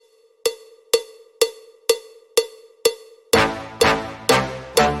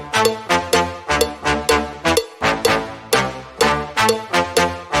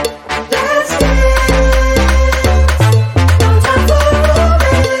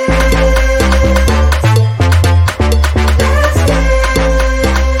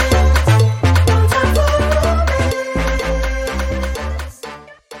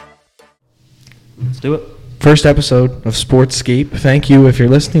do it. First episode of Sportsscape. Thank you if you're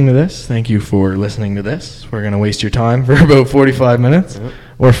listening to this. Thank you for listening to this. We're going to waste your time for about 45 minutes. Yep.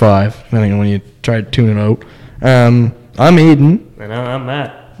 Or 5, depending on when you try to tune it out. I'm Aiden. And I'm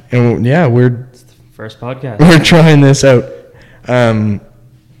Matt. And It's the first podcast. We're trying this out.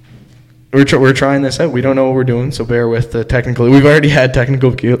 We're trying this out. We don't know what we're doing, so bear with the technical. We've already had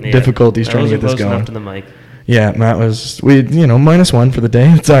technical difficulties trying to get this going. Close enough to the mic. Yeah, Matt was -1 for the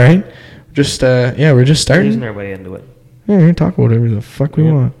day. It's all right. Just we're just starting. Easing our way into it. Yeah, we can talk about whatever the fuck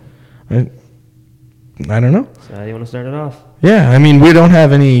we want. I don't know. So how do you want to start it off? Yeah, I mean, we don't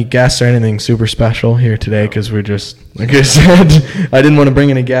have any guests or anything super special here today because we're just, like I said, I didn't want to bring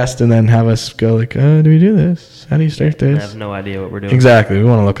in a guest and then have us go like, do we do this? How do you start this? I have no idea what we're doing. Exactly. We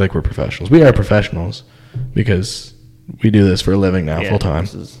want to look like we're professionals. We are professionals because we do this for a living now, full time.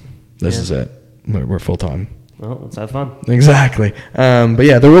 This is it. We're full time. Well, let's have fun. Exactly. But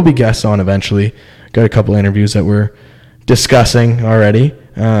yeah, there will be guests on eventually. Got a couple interviews that we're discussing already.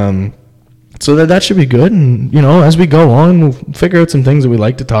 So that should be good. And, as we go on, we'll figure out some things that we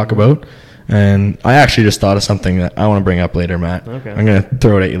like to talk about. And I actually just thought of something that I want to bring up later, Matt. Okay. I'm going to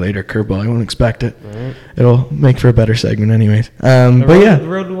throw it at you later, curveball. I won't expect it. All right. It'll make for a better segment anyways. The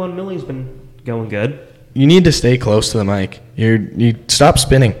road to 1 million's been going good. You need to stay close to the mic. You stop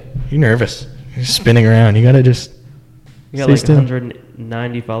spinning. You're nervous. You're spinning around. You got to just got like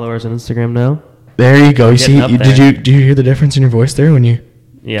 190 followers on Instagram now. There you go. You see, did you hear the difference in your voice there when you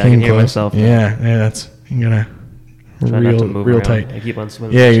I can hear myself. Yeah, that's, you got to real tight. I keep on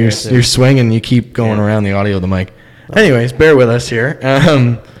swinging. Yeah, you're swinging. You keep going around the audio of the mic. Anyways, bear with us here.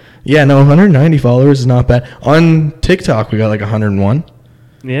 190 followers is not bad. On TikTok, we got like 101.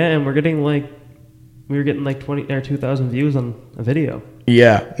 Yeah, and we were getting like 20 or 2,000 views on a video.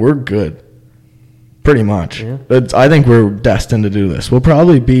 Yeah, we're good. Pretty much. Yeah. I think we're destined to do this. We'll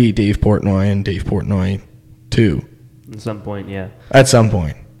probably be Dave Portnoy and Dave Portnoy 2. At some point, yeah. At some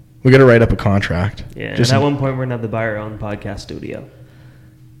point. We got to write up a contract. Yeah, and at one point we're going to have to buy our own podcast studio.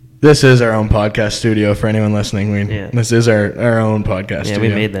 This is our own podcast studio for anyone listening. This is our own podcast studio. Yeah, we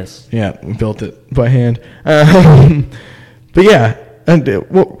made this. Yeah, we built it by hand. But yeah, and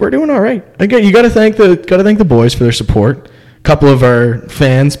we're doing all right. Again, you got to thank the boys for their support. A couple of our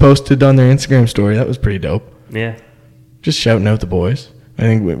fans posted on their Instagram story. That was pretty dope. Yeah. Just shouting out the boys. I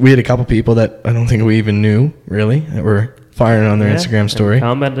think we had a couple people that I don't think we even knew, really, that were firing on their Instagram story. And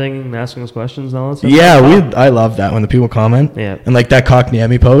commenting and asking us questions and all that stuff. Yeah, I love that when the people comment. Yeah. And like that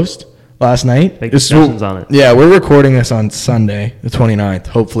Kotkaniemi post last night. Big discussions on it. Yeah, we're recording this on Sunday, the 29th.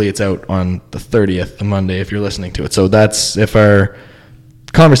 Hopefully it's out on the 30th, the Monday, if you're listening to it. So that's, if our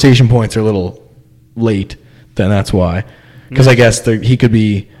conversation points are a little late, then that's why. Because I guess he could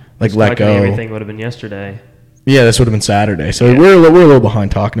be like let go. Everything would have been yesterday. Yeah, this would have been Saturday. So we're a little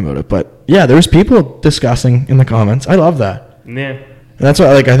behind talking about it. But yeah, there was people discussing in the comments. I love that. Yeah. And that's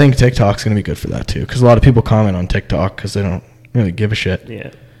why I think TikTok's going to be good for that too. Because a lot of people comment on TikTok because they don't really give a shit.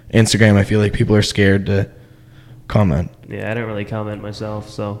 Yeah. Instagram, I feel like people are scared to comment. Yeah, I don't really comment myself,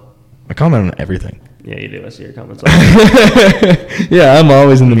 so. I comment on everything. Yeah, you do. I see your comments all the time. Yeah, I'm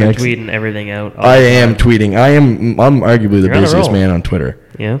always in the mix. You're tweeting everything out. I am tweeting. I'm arguably the busiest man on Twitter.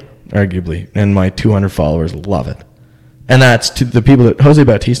 Yeah. Arguably. And my 200 followers love it. And that's to the people that Jose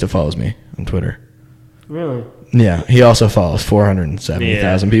Bautista follows me on Twitter. Really? Yeah. He also follows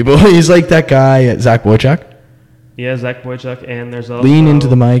 470,000 people. He's like that guy, Zach Boychuk. Yeah, Zach Boychuk. And there's also... Lean into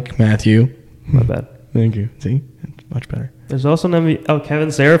the mic, Matthew. My bad. Thank you. See? It's much better. There's also Kevin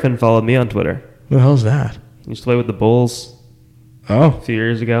Seraphin followed me on Twitter. Who the hell's that? He used to play with the Bulls a few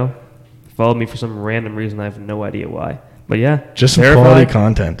years ago. Followed me for some random reason. I have no idea why. But yeah. Just some quality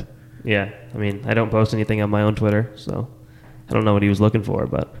content. Yeah. I mean, I don't post anything on my own Twitter, so I don't know what he was looking for,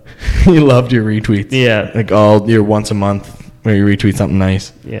 but... He loved your retweets. Yeah. Like all your once a month where you retweet something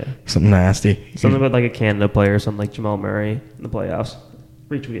nice. Yeah. Something nasty. Something about like a Canada player, something like Jamal Murray in the playoffs.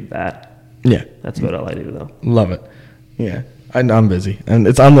 Retweeted that. Yeah. That's about all I do, though. Love it. Yeah. I'm busy.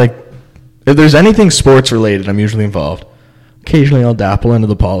 And I'm like... If there's anything sports related, I'm usually involved. Occasionally, I'll dabble into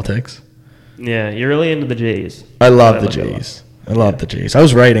the politics. Yeah, you're really into the Jays. I love the Jays. I love the Jays. I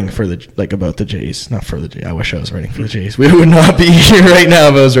was writing for about the Jays, not for the Jays. I wish I was writing for the Jays. We would not be here right now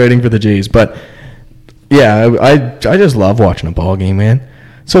if I was writing for the Jays. But yeah, I just love watching a ball game, man.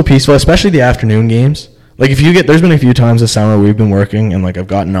 So peaceful, especially the afternoon games. Like there's been a few times this summer we've been working and like I've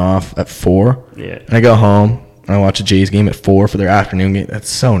gotten off at 4. Yeah. And I go home and I watch a Jays game at 4 for their afternoon game. That's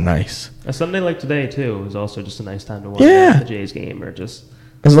so nice. A Sunday like today too is also just a nice time to watch the Jays game or just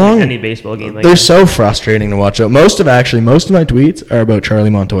any baseball game. They're so frustrating to watch. Most of my tweets are about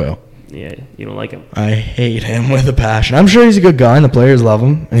Charlie Montoyo. Yeah, you don't like him. I hate him with a passion. I'm sure he's a good guy and the players love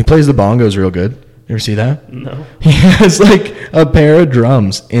him and he plays the bongos real good. You ever see that? No. He has like a pair of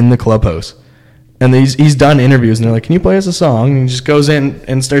drums in the clubhouse. And he's done interviews, and they're like, "Can you play us a song?" And he just goes in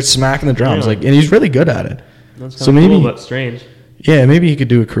and starts smacking the drums, Really? like, and he's really good at it. That's kind of cool, but strange. Yeah, maybe he could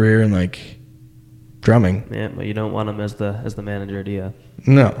do a career in like drumming. Yeah, but you don't want him as the manager, do you?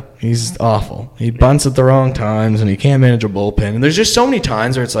 No, he's awful. He bunts at the wrong times, and he can't manage a bullpen. And there's just so many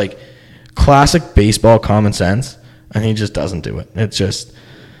times where it's like classic baseball common sense, and he just doesn't do it. It's just,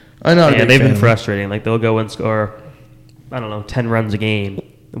 I know. Yeah, they've been frustrating. Like they'll go and score, I don't know, 10 runs a game,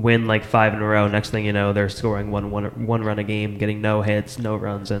 win like 5 in a row. Next thing you know, they're scoring one run a game, getting no hits, no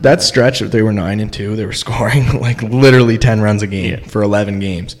runs. And that stretch that they were 9-2, they were scoring like literally 10 runs a game for 11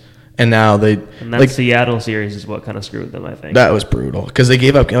 games. And now and that Seattle series is what kind of screwed them, I think. That was brutal because they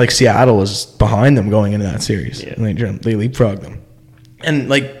gave up. Like Seattle was behind them going into that series, and they leapfrogged them. And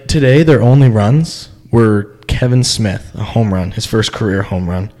like today, their only runs were Kevin Smith, a home run, his first career home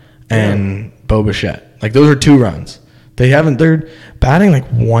run, and Bo Bichette. Like those are 2 runs. They're batting like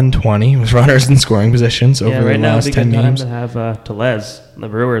 120 with runners in scoring positions over the last 10 games. Right now, it's a good time to have Tellez, the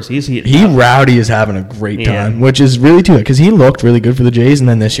Brewers. Rowdy is having a great time, which is really too because he looked really good for the Jays, and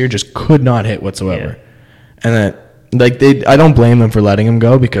then this year just could not hit whatsoever. And that I don't blame them for letting him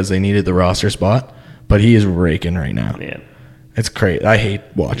go because they needed the roster spot, but he is raking right now. Yeah. It's great. I hate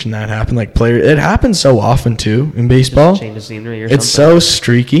watching that happen. Like it happens so often too in baseball. Just change of scenery or it's something. so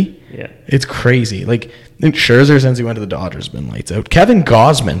streaky. Yeah. It's crazy. Like Scherzer, since he went to the Dodgers, has been lights out. Kevin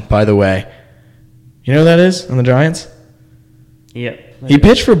Gausman, by the way. You know who that is on the Giants? Yeah. He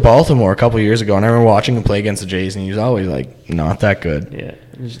pitched for Baltimore a couple years ago, and I remember watching him play against the Jays, and he was always like not that good. Yeah.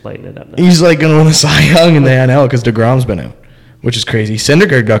 He's just lighting it up now. He's like going to win the Cy Young in the NL because DeGrom's been out, which is crazy.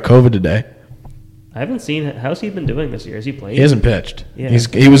 Syndergaard got COVID today. I haven't seen how's he been doing this year. Has he played? He hasn't pitched. Yeah.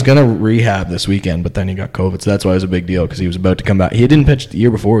 He was going to rehab this weekend, but then he got COVID, so that's why it was a big deal because he was about to come back. He didn't pitch the year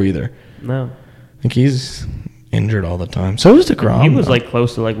before either. No. I think he's injured all the time. So is DeGrom. He was like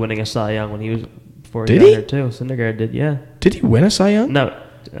close to like winning a Cy Young when he was before he did got he? there too. Syndergaard did, yeah. Did he win a Cy Young? No,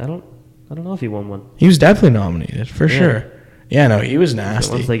 I don't know if he won one. He was definitely nominated for sure. Yeah, no, he was nasty.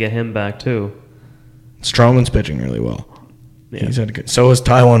 So once they get him back too. Stroman's pitching really well. Yeah. He's had a good. So is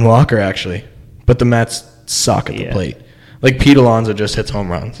Taijuan Walker actually, but the Mets suck at the plate. Like Pete Alonso just hits home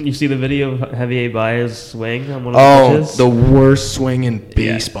runs. You see the video of Javier Baez's swing on one of the pitches? The worst swing in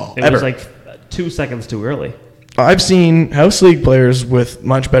baseball It ever. was like 2 seconds too early. I've seen House League players with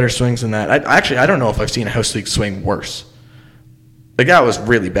much better swings than that. I don't know if I've seen a House League swing worse. Like that was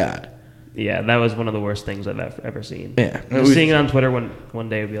really bad. Yeah, that was one of the worst things I've ever seen. Yeah. Seeing it on Twitter one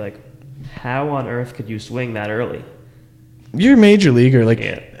day would be like, how on earth could you swing that early? You're a major leaguer. Like,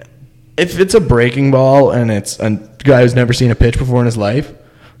 if it's a breaking ball and it's a guy who's never seen a pitch before in his life,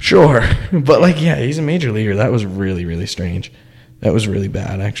 sure. But, like, yeah, he's a major leaguer. That was really, really strange. That was really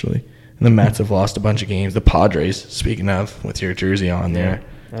bad, actually. And the Mets have lost a bunch of games. The Padres, speaking of, with your jersey on there.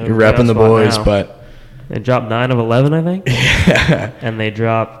 You're repping the boys, but... They dropped 9 of 11, I think. Yeah. And they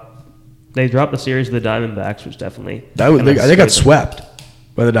dropped the series of the Diamondbacks, which definitely... They got swept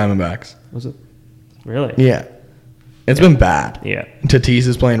by the Diamondbacks. Was it? Really? Yeah. It's been bad. Yeah. Tatis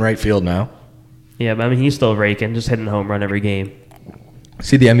is playing right field now. Yeah, but I mean, he's still raking, just hitting a home run every game.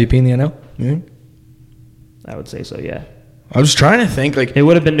 See the MVP in the NL? You think? I would say so, yeah. I was trying to think, like... It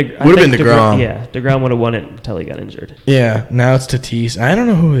would have been DeGrom. Yeah, DeGrom would have won it until he got injured. Yeah, now it's Tatis. I don't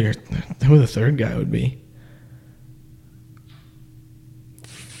know who the third guy would be.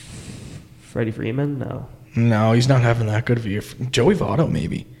 Freddie Freeman? No. No, he's not having that good of a year. Joey Votto,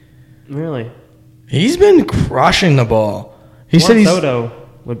 maybe. Really? He's been crushing the ball. Juan Soto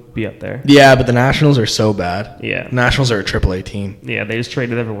would be up there. Yeah, but the Nationals are so bad. Yeah. Nationals are a AAA team. Yeah, they just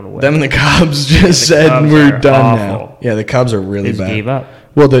traded everyone away. Them and the Cubs just said we're done now. Yeah, the Cubs are really bad. They just gave up.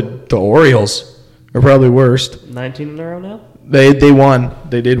 Well, the Orioles are probably worst. 19 in a row now? They won.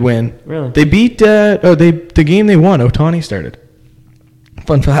 They did win. Really? They beat the game they won. Ohtani started.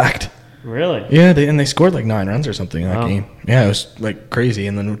 Fun fact. Really? Yeah, they scored like 9 runs or something in that game. Yeah, it was like crazy.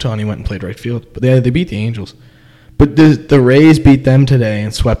 And then Ohtani went and played right field. But they beat the Angels. But the Rays beat them today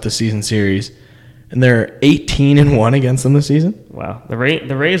and swept the season series. And they're 18-1 against them this season. Wow. The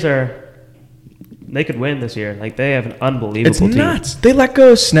Rays they could win this year. Like, they have an unbelievable team. It's nuts. They let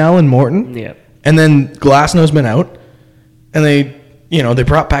go of Snell and Morton. Yeah. And then Glasnow's been out. And they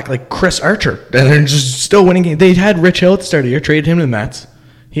brought back like Chris Archer. And they're just still winning games. They had Rich Hill at the start of the year, traded him to the Mets.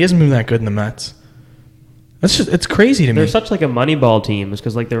 He hasn't been that good in the Mets. It's crazy to me. They're such like a Moneyball team,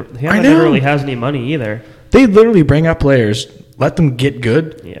 because like he never really has any money either. They literally bring up players, let them get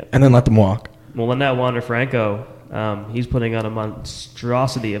good, and then let them walk. Well, when that Wander Franco, he's putting on a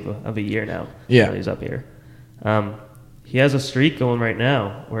monstrosity of a year now. Yeah, he's up here. He has a streak going right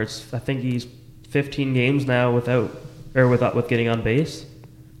now where I think he's 15 games now with getting on base.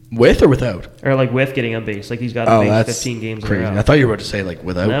 With or without? Or like with getting on base. Like he's got on base 15 games crazy. in a row. I thought you were about to say like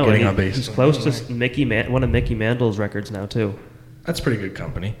without getting on base. He's close to one of Mickey Mantle's records now too. That's pretty good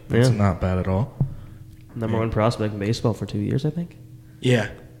company. That's not bad at all. Number one prospect in baseball for 2 years, I think.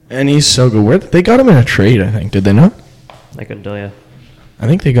 Yeah. And he's so good. They got him in a trade, I think. Did they not? I couldn't tell you. I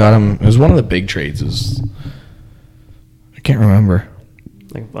think they got him. It was one of the big trades. I can't remember.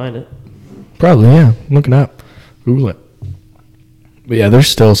 I can find it. Probably, yeah. Look it up. Google it. But yeah, they're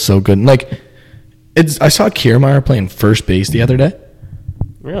still so good. Like, I saw Kiermaier playing first base the other day.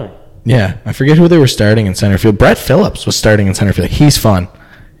 Really? Yeah. I forget who they were starting in center field. Brett Phillips was starting in center field. He's fun.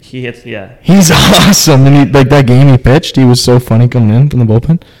 He hits, yeah. He's awesome. And like that game he pitched, he was so funny coming in from the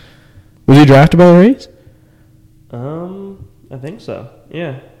bullpen. Was he drafted by the Rays? I think so.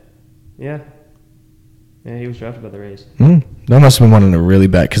 Yeah. Yeah, he was drafted by the Rays. That must have been one of the really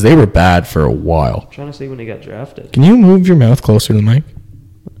bad, because they were bad for a while. I'm trying to see when he got drafted. Can you move your mouth closer to the mic?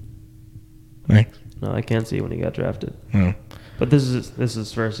 Thanks. No, I can't see when he got drafted. Oh. But this is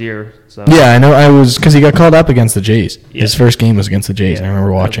his first year, so. Yeah, I know. Because he got called up against the Jays. Yeah. His first game was against the Jays. I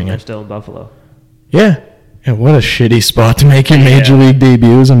remember watching They're it. still in Buffalo. Yeah. Yeah, what a shitty spot to make your major league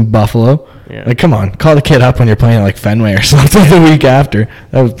debuts in Buffalo. Yeah. Like, come on, call the kid up when you're playing at like Fenway or something the week after.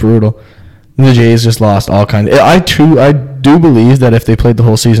 That was brutal. The Jays just lost all kinds. I do believe that if they played the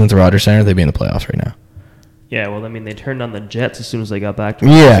whole season at the Rogers Center, they'd be in the playoffs right now. Yeah, well, I mean, they turned on the Jets as soon as they got back to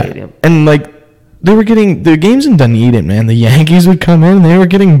the stadium. And like they were getting the games in Dunedin, man. The Yankees would come in and they were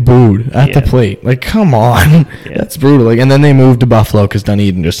getting booed at the plate. Like, come on, that's brutal. Like, and then they moved to Buffalo because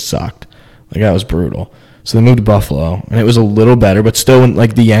Dunedin just sucked. Like, that was brutal. So they moved to Buffalo, and it was a little better, but still, when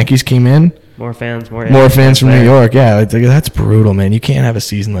like the Yankees came in, more fans from New York. Yeah, like, that's brutal, man. You can't have a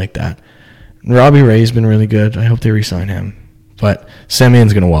season like that. And Robbie Ray's been really good. I hope they re-sign him, but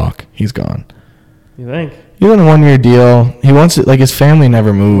Semion's gonna walk. He's gone. You think? He's on a 1-year deal. He wants it. Like, his family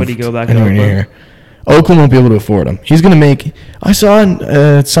never moved. Would he go back anywhere near here? Oakland won't be able to afford him. He's gonna make. I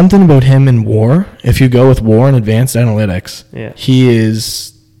saw something about him in WAR. If you go with WAR and advanced analytics, he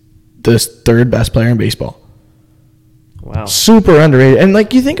is the third best player in baseball. Wow. Super underrated. And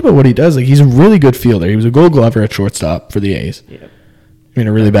like, you think about what he does, like, he's a really good fielder. He was a Gold Glover at shortstop for the A's. Yeah. I mean,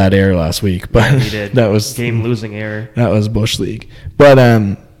 a really bad error last week, but he did. That was game-losing error. That was Bush League. But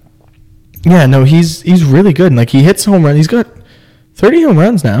yeah, no, he's really good. And like, he hits home run. He's got 30 home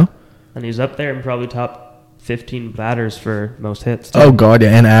runs now. And he's up there in probably top 15 batters for most hits, too. Oh God,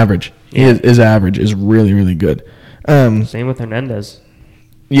 yeah, and average. Yeah. His average is really, really good. Same with Hernandez.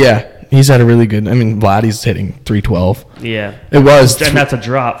 Yeah, he's had a really good. I mean, Vladdy's hitting 312. Yeah, it was, and that's a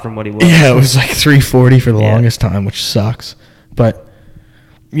drop from what he was. Yeah, it was like 340 for the longest time, which sucks. But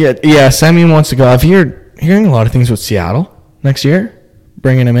yeah, Semyon wants to go. If you're hearing a lot of things with Seattle next year,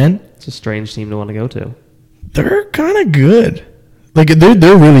 bringing him in, it's a strange team to want to go to. They're kind of good. Like,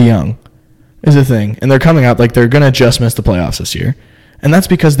 they're really young, is the thing, and they're coming up. Like, they're gonna just miss the playoffs this year. And that's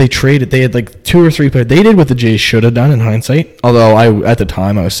because they traded. They had like 2 or 3 players. They did what the Jays should have done in hindsight. Although at the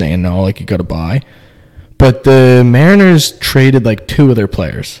time I was saying no, like, you got to buy. But the Mariners traded like 2 of their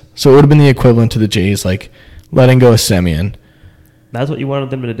players, so it would have been the equivalent to the Jays like letting go of Semyon. That's what you wanted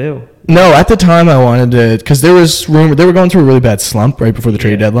them to do. No, at the time I wanted to, because there was rumor they were going through a really bad slump right before the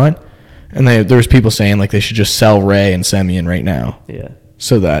trade deadline, and there was people saying like they should just sell Ray and Semyon right now. Yeah.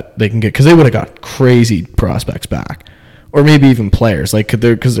 So that they can get, because they would have got crazy prospects back. Or maybe even players, like,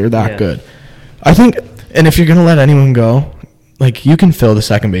 because they're that good. I think, and if you're going to let anyone go, like, you can fill the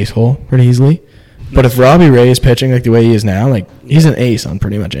second base hole pretty easily. But if Robbie Ray is pitching like the way he is now, like, he's an ace on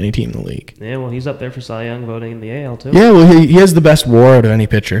pretty much any team in the league. Yeah, well, he's up there for Cy Young voting in the AL, too. Yeah, well, he has the best WAR out of any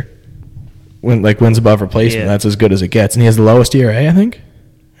pitcher. Wins above replacement, that's as good as it gets. And he has the lowest ERA, I think.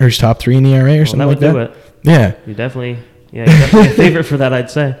 Or he's top 3 in ERA or something like that. That would do it. Yeah. You're definitely a favorite for that,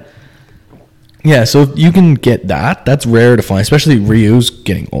 I'd say. Yeah, so you can get that. That's rare to find, especially Ryu's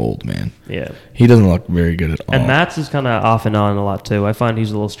getting old, man. Yeah. He doesn't look very good at all. And Mats is kind of off and on a lot, too. I find he's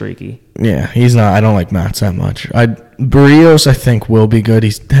a little streaky. Yeah, he's not. I don't like Mats that much. Barrios, I think, will be good.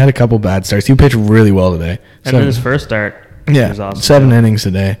 He's had a couple bad starts. He pitched really well today. And then his first start was awesome. 7 innings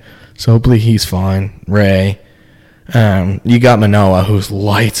today. So hopefully he's fine. Ray. You got Manoah, who's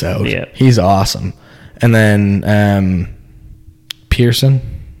lights out. Yeah. He's awesome. And then Pearson.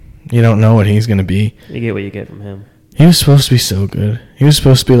 You don't know what he's going to be. You get what you get from him. He was supposed to be so good. He was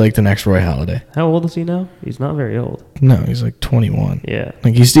supposed to be like the next Roy Halladay. How old is he now? He's not very old. No, he's like 21. Yeah.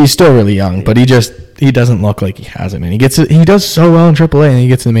 Like, he's still really young, but he doesn't look like he has it, man. He does so well in AAA, and he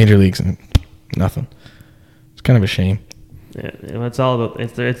gets to the major leagues and nothing. It's kind of a shame. Yeah, it's all about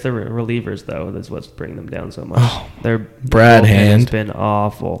it's the relievers, though. That's what's bringing them down so much. Oh, Their Brad Hand has been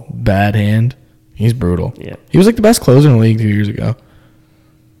awful. Bad Hand. He's brutal. Yeah. He was like the best closer in the league 2 years ago.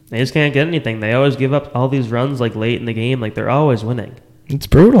 They just can't get anything. They always give up all these runs like late in the game. Like they're always winning. It's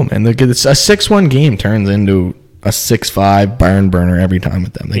brutal, man. A 6-1 game turns into a 6-5 barn burner every time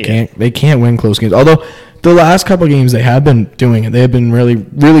with them. They can't win close games. Although the last couple games they have been doing it. They have been really,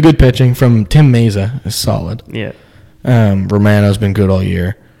 really good pitching from Tim Meza is solid. Yeah. Romano's been good all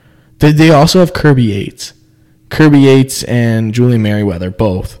year. They also have Kirby Yates. Kirby Yates and Julian Merriweather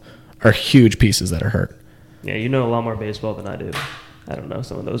both are huge pieces that are hurt. Yeah, you know a lot more baseball than I do. I don't know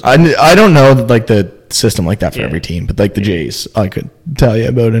some of those. I don't know like the system like that for every team, but like the Jays, I could tell you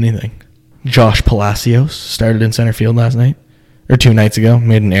about anything. Josh Palacios started in center field last night or 2 nights ago.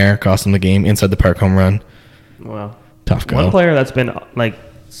 Made an error, cost him the game. Inside the park home run. Wow, tough go. One player that's been like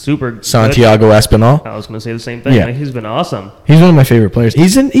super Santiago good. Espinal. I was going to say the same thing. Yeah. Like, he's been awesome. He's one of my favorite players.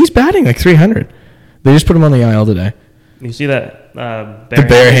 He's batting like 300. They just put him on the IL today. You see that the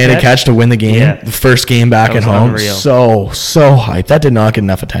barehanded catch to win the game, the first game back at home. Unreal. So hyped. That did not get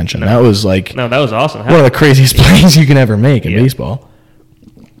enough attention. That was like that was awesome. One of the craziest plays you can ever make in baseball.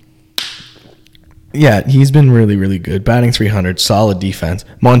 Yeah, he's been really, really good. Batting 300, solid defense.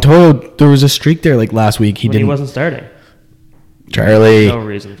 Montoya, there was a streak there like last week. He wasn't starting. Charlie. No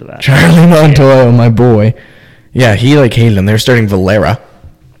reason for that. Charlie Montoya, my boy. Yeah, he like hated him. They were starting Valera.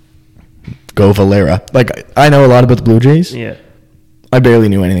 Go Valera. Like, I know a lot about the Blue Jays. Yeah. I barely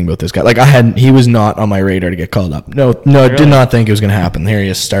knew anything about this guy. Like, he was not on my radar to get called up. No, really? Did not think it was going to happen. Here he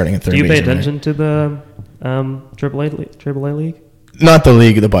is starting at third base. Do you pay attention to the AAA league? Not the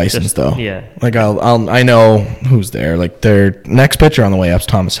League of the Bisons, though. Yeah. Like, I know who's there. Like, their next pitcher on the way up is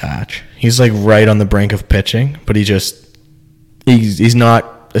Thomas Hatch. He's, like, right on the brink of pitching, but he's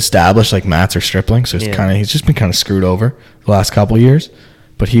not established like Matz or Stripling, so he's just been kind of screwed over the last couple of years.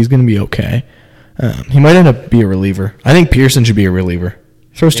 But he's going to be okay. He might end up be a reliever. I think Pearson should be a reliever.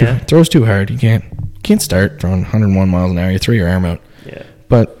 Throws too hard. You can't start throwing 101 miles an hour. You throw your arm out. Yeah.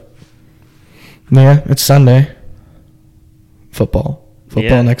 But yeah, it's Sunday. Football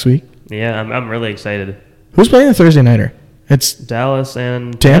next week. Yeah, I'm really excited. Who's playing the Thursday nighter? It's Dallas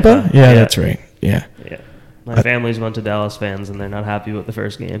and Tampa. Yeah, that's right. Yeah. My family's a bunch of Dallas fans, and they're not happy with the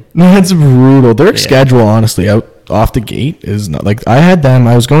first game. That's brutal. Their schedule, honestly, off the gate is not like I had them.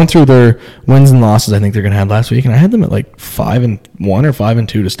 I was going through their wins and losses. I think they're gonna have last week, and I had them at like 5-1 or 5-2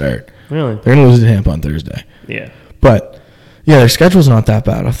 to start. Really? They're gonna lose to Tampa on Thursday. Yeah. But yeah, their schedule's not that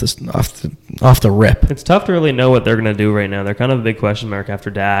bad off the rip. It's tough to really know what they're gonna do right now. They're kind of a big question mark after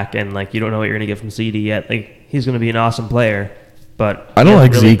Dak, and like you don't know what you're gonna get from CD yet. Like he's gonna be an awesome player, but I don't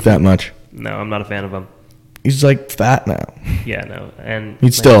like really, Zeke that much. No, I'm not a fan of him. He's like fat now. Yeah, no, and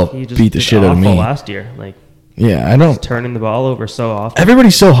he'd still beat the shit out of me last year. Like, yeah, I don't turning the ball over so often.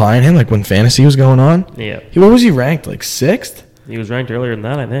 Everybody's so high on him. Like when fantasy was going on. Yeah. What was he ranked? Like 6th? He was ranked earlier than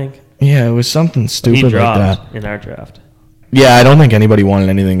that, I think. Yeah, it was something stupid like that. In our draft. Yeah, I don't think anybody wanted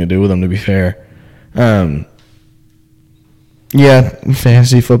anything to do with him. To be fair. Yeah,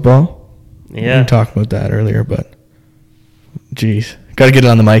 fantasy football. Yeah. We talked about that earlier, but jeez. Got to get it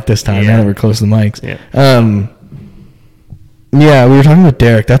on the mic this time. Now that we're close to the mics. Yeah. Yeah, we were talking about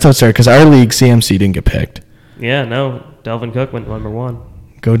Derek. That's how it started because our league CMC didn't get picked. Yeah, no. Delvin Cook went number 1.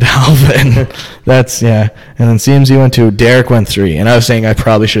 Go Delvin. That's And then CMC went 2. Derek went 3. And I was saying I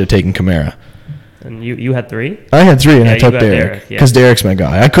probably should have taken Kamara. And you had 3? I had 3, and I took Derek because Derek's my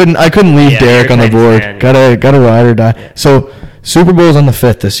guy. I couldn't leave Derek on the board. Got to ride or die. Yeah. So Super Bowl's on the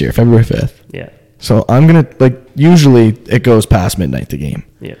 5th this year, February 5th. Yeah. So I'm going to, usually it goes past midnight, the game.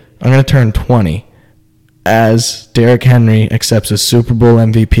 Yeah. I'm going to turn 20 as Derrick Henry accepts his Super Bowl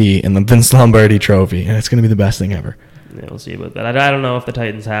MVP in the Vince Lombardi trophy, and it's going to be the best thing ever. Yeah, we'll see about that. I don't know if the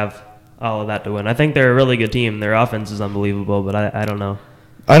Titans have all of that to win. I think they're a really good team. Their offense is unbelievable, but I don't know.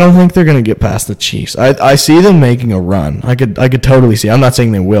 I don't think they're going to get past the Chiefs. I see them making a run. I could totally see. I'm not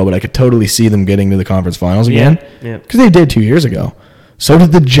saying they will, but I could totally see them getting to the conference finals again. Yeah. Because they did 2 years ago. So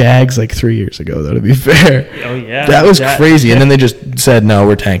did the Jags like 3 years ago, though, to be fair. Oh, yeah. That was crazy. And then they just said, no,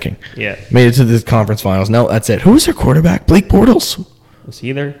 we're tanking. Yeah. Made it to the conference finals. No, that's it. Who was their quarterback? Blake Bortles. Was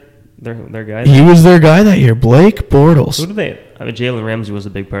he their guy? He was their guy that year. Blake Bortles. Who did they? I mean, Jalen Ramsey was a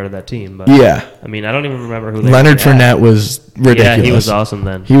big part of that team. But yeah. I mean, I don't even remember who they Leonard Fournette was ridiculous. Yeah, he was awesome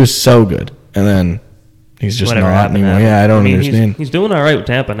then. He was so good. And then he's just not anymore. Yeah, I don't understand. He's doing all right with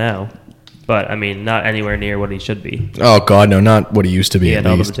Tampa now. But, I mean, not anywhere near what he should be. Oh, God, no, not what he used to be. He had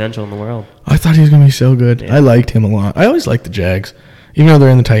all the potential in the world. I thought he was going to be so good. Yeah. I liked him a lot. I always liked the Jags. Even though they're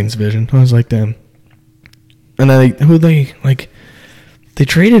in the Titans division. I always liked them. And then they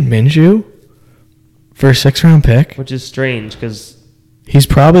traded Minshew for a 6th-round pick. Which is strange because he's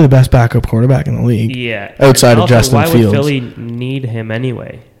probably the best backup quarterback in the league. Yeah. Outside of Justin Fields. Why would Philly need him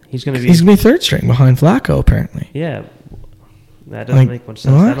anyway? He's going to be third string behind Flacco, apparently. Yeah. That doesn't make much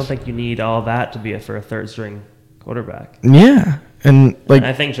sense. What? I don't think you need all that to be for a third string quarterback. Yeah. And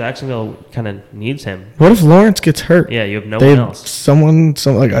I think Jacksonville kind of needs him. What if Lawrence gets hurt? Yeah, you have no one else.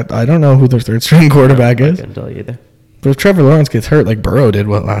 I don't know who their third string quarterback is. I couldn't tell you either. But if Trevor Lawrence gets hurt, like Burrow did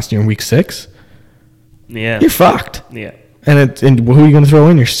last year in week 6, yeah, you're fucked. Yeah. And who are you going to throw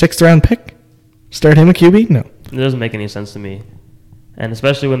in? Your 6th round pick? Start him a QB? No. It doesn't make any sense to me. And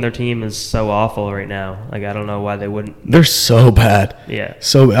especially when their team is so awful right now. I don't know why they wouldn't. They're so bad. Yeah.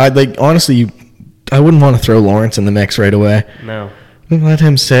 So honestly, I wouldn't want to throw Lawrence in the mix right away. No. Let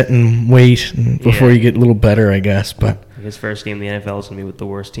him sit and wait before you get a little better, I guess. But his first game in the NFL is going to be with the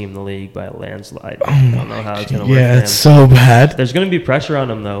worst team in the league by a landslide. Oh, I don't know how it's going to work. Yeah, it's so bad. There's going to be pressure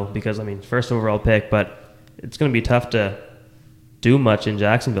on him, though, because, first overall pick, but it's going to be tough to do much in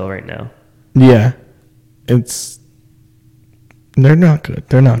Jacksonville right now. Yeah. They're not good.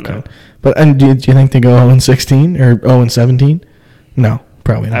 They're not good. But do you think they go 0-16 or 0-17? No,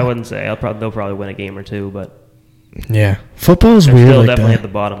 probably not. I wouldn't say. They'll probably win a game or two, but yeah, football is weird. Still definitely at the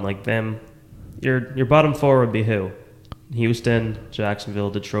bottom. Like them, your bottom 4 would be who? Houston, Jacksonville,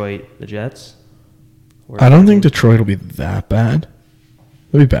 Detroit, the Jets. I don't think Detroit will be that bad.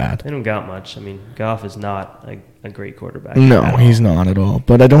 It'll be bad. They don't got much. Goff is not a great quarterback. No, he's not at all.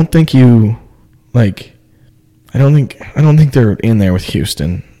 But I don't think you I don't think they're in there with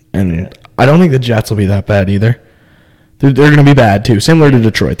Houston, and I don't think the Jets will be that bad either. They're going to be bad too, similar to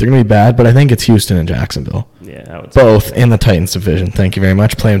Detroit. They're going to be bad, but I think it's Houston and Jacksonville. Yeah, I would say both in the Titans division. Thank you very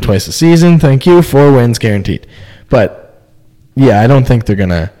much. Play them twice a season. Thank you. 4 wins guaranteed. But yeah, I don't think they're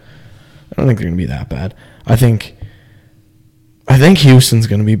gonna be that bad. I think Houston's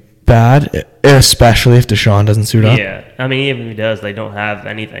going to be bad, especially if Deshaun doesn't suit up. Yeah, even if he does, they don't have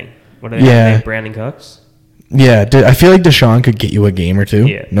anything. What do they have? Brandon Cooks? Yeah, I feel like Deshaun could get you a game or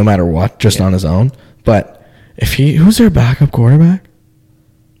two, no matter what, just on his own. But who's their backup quarterback?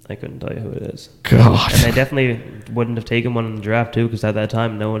 I couldn't tell you who it is. God. And they definitely wouldn't have taken one in the draft, too, because at that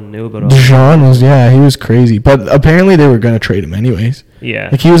time, no one knew about Deshaun he was crazy. But apparently they were going to trade him anyways.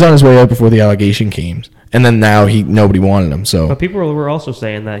 Yeah. He was on his way out before the allegation came. And then now nobody wanted him. So. But people were also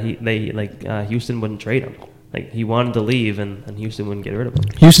saying that Houston wouldn't trade him. He wanted to leave, and Houston wouldn't get rid of him.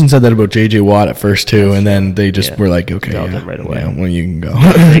 Houston said that about J.J. Watt at first, too, and then they just were like, okay, right away. Yeah, well, you can go.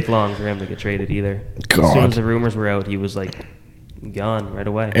 It didn't take long for him to get traded either. God. As soon as the rumors were out, he was, gone right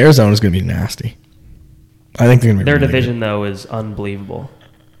away. Arizona's going to be nasty. I think they're going to be Their really division, good. though, is unbelievable.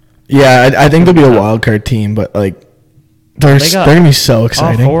 Yeah, I think they'll be a wild card team, but, they're going to be so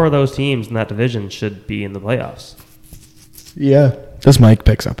exciting. All 4 of those teams in that division should be in the playoffs. Yeah. This mic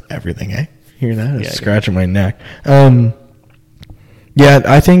picks up everything, eh? Hear that? It's scratching my neck. Yeah,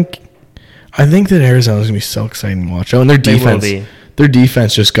 I think that Arizona's gonna be so exciting to watch. Oh, and their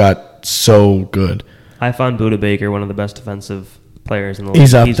defense just got so good. I found Budda Baker one of the best defensive players in the league.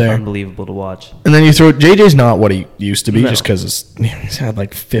 He's up there. Unbelievable to watch. And then you throw JJ's not what he used to be, just because he's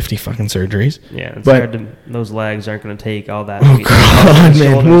had 50 fucking surgeries. Yeah, it's hard to. Those legs aren't going to take all that. Oh God,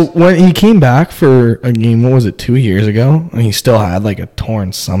 man! Well, when he came back for a game, what was it, 2 years ago? And he still had a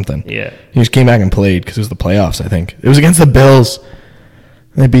torn something. Yeah, he just came back and played because it was the playoffs. I think it was against the Bills.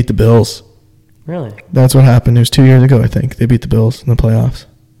 They beat the Bills. Really? That's what happened. It was 2 years ago, I think. They beat the Bills in the playoffs.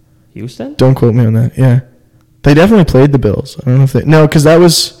 Houston? Don't quote me on that. Yeah. They definitely played the Bills. I don't know if they... No, because that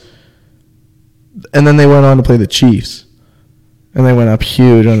was... And then they went on to play the Chiefs. And they went up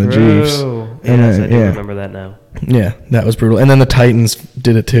huge on the Chiefs. Yes, I do remember that now. Yeah, that was brutal. And then the Titans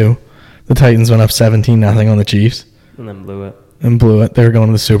did it too. The Titans went up 17-0 on the Chiefs. And then blew it. They were going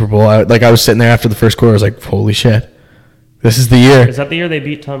to the Super Bowl. I was sitting there after the first quarter. I was like, holy shit. This is the year. Is that the year they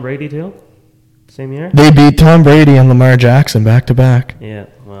beat Tom Brady too? Same year? They beat Tom Brady and Lamar Jackson back to back. Yeah,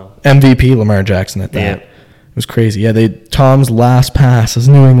 wow. MVP Lamar Jackson at that. Yeah. It was crazy. Yeah, Tom's last pass as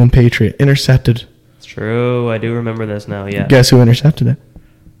New England Patriot intercepted. It's true. I do remember this now, yeah. Guess who intercepted it?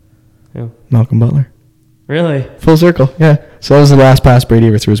 Who? Malcolm Butler. Really? Full circle, yeah. So that was the last pass Brady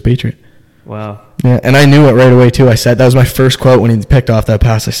ever threw as Patriot. Wow. Yeah, and I knew it right away, too. I said, that was my first quote when he picked off that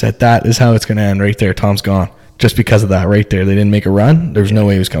pass. I said, that is how it's going to end right there. Tom's gone. Just because of that right there. They didn't make a run. There was no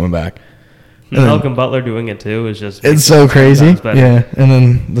way he was coming back. And Malcolm Butler doing it, too, is just... It's so crazy. Yeah, and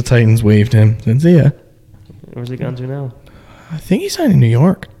then the Titans waved him. Said, see ya. Where's he gone to now? I think he's signed in New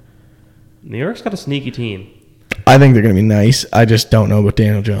York. New York's got a sneaky team. I think they're going to be nice. I just don't know about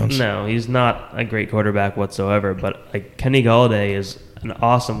Daniel Jones. No, he's not a great quarterback whatsoever, but Kenny Galladay is an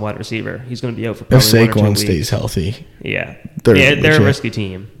awesome wide receiver. He's going to be out for probably 1 or 2 Saquon weeks. stays healthy. Yeah. They're a risky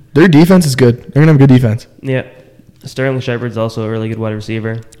team. Their defense is good. They're going to have a good defense. Yeah. Sterling Shepard's also a really good wide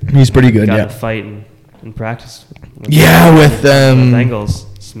receiver. He's pretty good, Got to fight in practice. With the Bengals.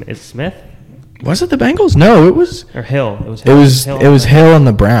 Smith? Was it the Bengals? No, it was. Or Hill. It was Hill on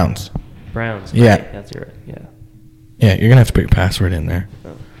the Browns. Browns. Yeah. Right. That's right. Yeah. Yeah, you're gonna have to put your password in there,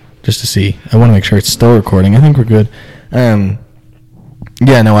 Oh. just to see. I want to make sure it's still recording. I think we're good.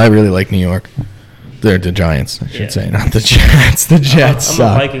 Yeah, no, I really like New York. They're the Giants, I should say, not the Jets. The Jets I'm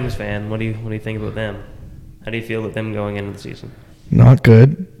suck. a Vikings fan. What do you think about them? How do you feel about them going into the season? Not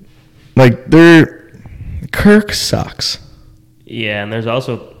good. Like Kirk sucks. Yeah, and there's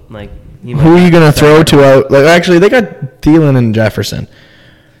also like Who are you gonna throw to out? Like actually, they got Thielen and Jefferson.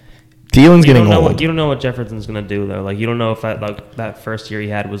 Thielen's getting old. You don't know what Jefferson's gonna do though. Like you don't know if that first year he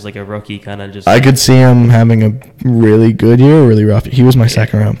had was like a rookie kind of just. I could see him having a really good year, or really rough. He was my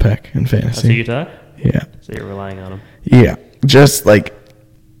second round pick in fantasy. That's who you took? Yeah. So you're relying on him. Yeah, just like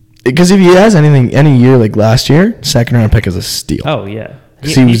because if he has any year like last year, second round pick is a steal. Oh yeah.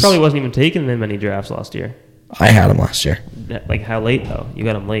 He probably wasn't even taken in many drafts last year. I had him last year. Like how late though? You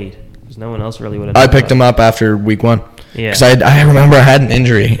got him late because no one else really would have. I picked him up after week 1. Yeah. Because I remember I had an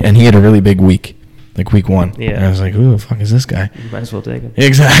injury and he had a really big week, like week 1. Yeah. And I was like, who the fuck is this guy? You might as well take him.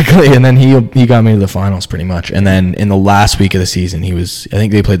 Exactly. And then he got me to the finals pretty much. And then in the last week of the season, I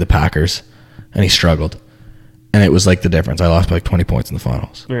think they played the Packers, and he struggled. And it was like the difference. I lost by like 20 points in the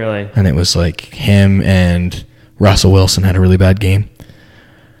finals. Really? And it was like him and Russell Wilson had a really bad game.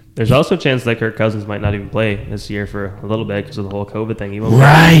 There's also a chance that Kirk Cousins might not even play this year for a little bit because of the whole COVID thing. He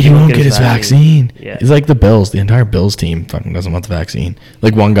won't get his vaccine. Yeah. He's like the Bills. The entire Bills team fucking doesn't want the vaccine.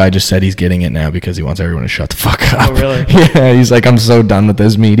 Like one guy just said he's getting it now because he wants everyone to shut the fuck up. Oh, really? Yeah, he's like, I'm so done with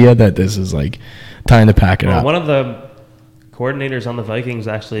this media that this is like time to pack it up. One of the coordinators on the Vikings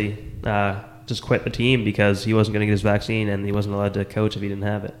actually just quit the team because he wasn't going to get his vaccine and he wasn't allowed to coach if he didn't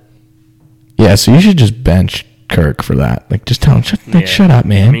have it. Yeah, so you should just bench Kirk for that. Like, just tell him, shut up,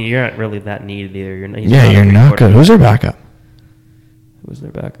 man. I mean, you're not really that needed either. You're not good. Who's their backup? Who's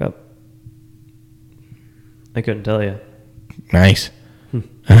their backup? I couldn't tell you. Nice.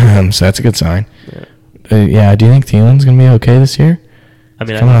 So that's a good sign. Yeah. Do you think Thielen's going to be okay this year? I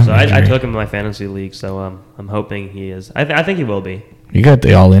mean, I took him in my fantasy league, so I'm hoping he is. I think he will be. You got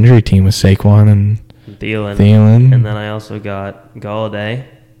the all-injury team with Saquon and Thielen. And then I also got Galladay.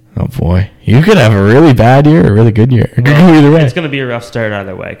 Oh, boy. You could have a really bad year or a really good year. It could go either way. It's going to be a rough start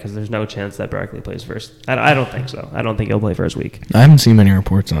either way because there's no chance that Barkley plays first. I don't think so. I don't think he'll play first week. I haven't seen many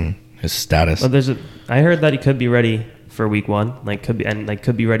reports on his status. Well, I heard that he could be ready for week 1, could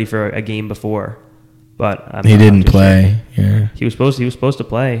be ready for a game before, but he didn't play. Sure. Yeah, he was supposed to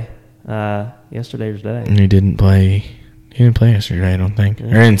play yesterday or today. And he didn't play. He didn't play yesterday, I don't think. Yeah.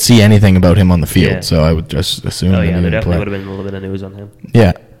 I didn't see anything about him on the field, so I would just assume. Oh yeah, there definitely would have been a little bit of news on him.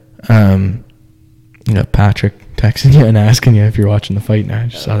 Yeah. Patrick texting you and asking you if you're watching the fight now. I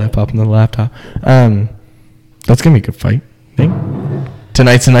just saw that pop on the laptop. That's gonna be a good fight, I think.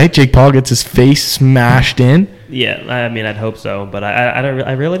 Tonight's the night. Jake Paul gets his face smashed in. Yeah, I mean, I'd hope so, but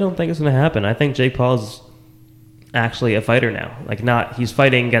I really don't think it's gonna happen. I think Jake Paul's actually a fighter now. He's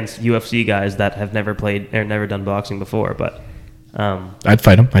fighting against UFC guys that have never played or never done boxing before. But I'd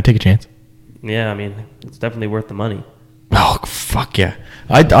fight him. I'd take a chance. Yeah, I mean, it's definitely worth the money. Oh fuck yeah!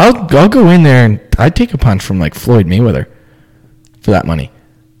 I'll go in there and I'd take a punch from like Floyd Mayweather for that money.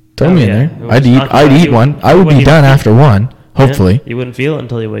 Throw me in there. I'd eat one. I would be done after one. Hopefully. Yeah, you wouldn't feel it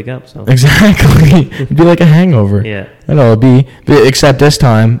until you wake up. So exactly, it'd be like a hangover. Yeah. I know it'd be, except this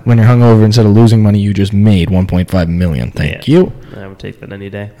time when you're hungover, instead of losing money, you just made $1.5 million. Thank you. I would take that any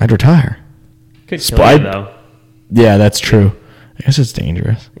day. I'd retire. Could kill you though. Yeah, that's true. I guess it's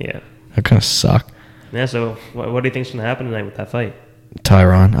dangerous. Yeah. That kind of suck. Yeah. So what do you think's gonna happen tonight with that fight?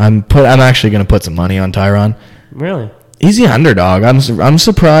 Tyron. I'm actually gonna put some money on Tyron. Really? He's the underdog. I'm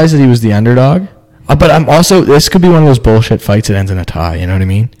surprised that he was the underdog. But I'm also, this could be one of those bullshit fights that ends in a tie, you know what I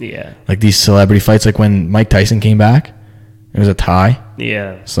mean? Yeah. Like these celebrity fights, like when Mike Tyson came back, it was a tie.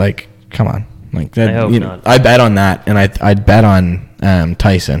 Yeah. It's like, come on. Like that, I hope not. I bet on that, and I'd bet on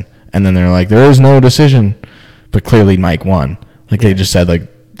Tyson, and then they're like, there is no decision, but clearly Mike won. Like they just said, like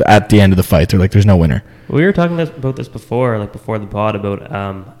at the end of the fight, they're like, there's no winner. We were talking about this before, like before the pod, about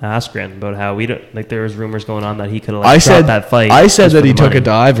Askren, about how we don't like. There was rumors going on that he could have dropped that fight. I said that he took a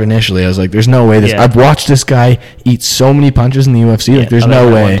dive initially. I was like, "There's no way this." Yeah. I've watched this guy eat so many punches in the UFC. Like, there's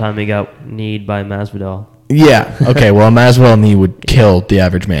no way. One time he got kneed by Masvidal. Yeah. Okay. Well, a Masvidal knee would kill the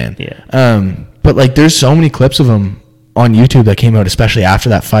average man. Yeah. But like, there's so many clips of him on YouTube that came out, especially after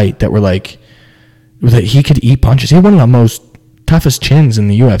that fight, that were like, that he could eat punches. He had one of the most toughest chins in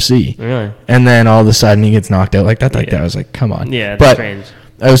the UFC. Really? And then all of a sudden he gets knocked out like that. Like that. I was like, come on. Yeah, that's strange.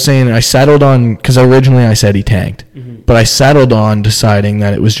 I was saying I settled on, because originally I said he tanked, but I settled on deciding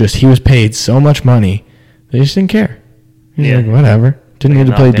that it was just he was paid so much money they just didn't care. He's like, whatever. Didn't need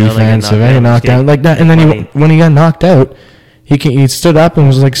to play defensive. I got knocked out like that. And then when he got knocked out, he stood up and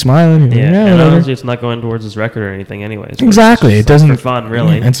was like smiling. Yeah, and honestly, it's not going towards his record or anything anyways. Exactly. It doesn't. For fun,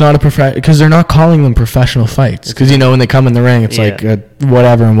 really. It's not because they're not calling them professional fights. Because, when they come in the ring, it's like a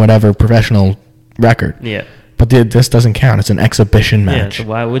whatever professional record. Yeah. But this doesn't count. It's an exhibition match. Yeah, so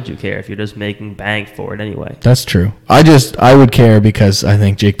why would you care if you're just making bank for it anyway? That's true. I would care because I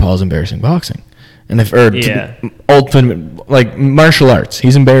think Jake Paul's embarrassing boxing. And ultimate, like martial arts,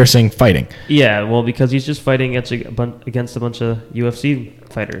 he's embarrassing fighting. Yeah, well, because he's just fighting against a bunch of UFC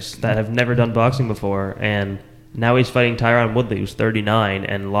fighters that have never done boxing before, and now he's fighting Tyron Woodley, who's 39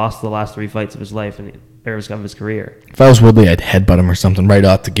 and lost the last 3 fights of his life of his career. If I was Woodley, I'd headbutt him or something right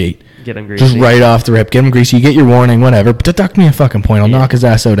off the gate. Get him greasy. Just right off the rip. Get him greasy. You get your warning, whatever. But deduct me a fucking point. I'll knock his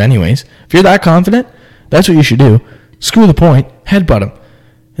ass out anyways. If you're that confident, that's what you should do. Screw the point. Headbutt him.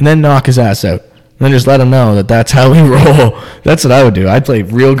 And then knock his ass out. And then just let him know that that's how we roll. That's what I would do. I'd play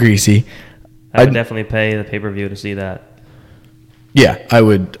real greasy. I would definitely pay the pay-per-view to see that. Yeah, I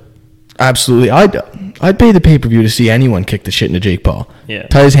would. Absolutely. I'd pay the pay-per-view to see anyone kick the shit into Jake Paul. Yeah.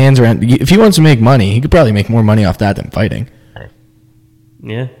 Tie his hands around. If he wants to make money, he could probably make more money off that than fighting.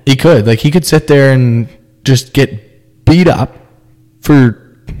 Yeah. He could. Like, he could sit there and just get beat up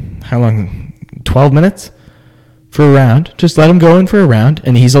for, how long? 12 minutes? For a round. Just let him go in for a round,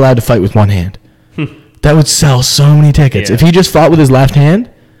 and he's allowed to fight with one hand. That would sell so many tickets. Yeah. If he just fought with his left hand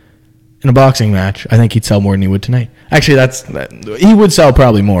in a boxing match, I think he'd sell more than he would tonight. Actually, he would sell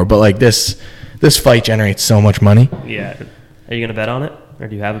probably more, but like this fight generates so much money. Yeah. Are you gonna bet on it, or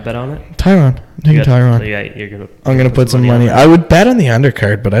do you have a bet on it? Tyron, I'm taking Tyron. So I'm gonna put some money. I would bet on the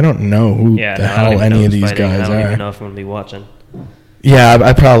undercard, but I don't know who the hell any of these guys are. I don't even know if I'm gonna be watching. Yeah,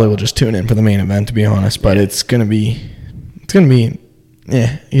 I probably will just tune in for the main event, to be honest. But it's gonna be.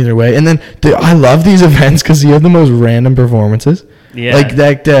 Yeah, either way. And then I love these events because you have the most random performances. Yeah. Like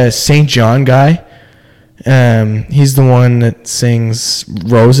that St. John guy. He's the one that sings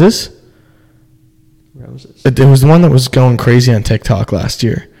Roses. It was the one that was going crazy on TikTok last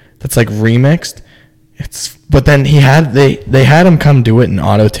year. That's like remixed. But then they had him come do it in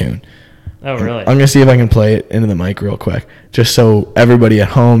auto-tune. Oh, really? I'm going to see if I can play it into the mic real quick, just so everybody at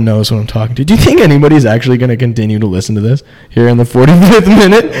home knows what I'm talking to. Do you think anybody's actually going to continue to listen to this here in the 45th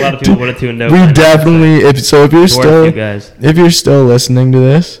minute? A lot of people would have tuned out. We definitely. If you're still listening to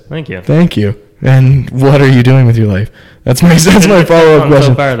this, thank you. And what are you doing with your life? That's my follow-up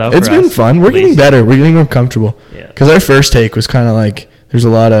question. So far, though, it's been fun. We're getting better. We're getting more comfortable. Yeah. Because our first take was kind of like there's a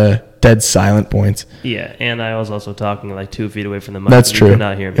lot of dead silent points. Yeah, and I was also talking like 2 feet away from the mic. That's true. You could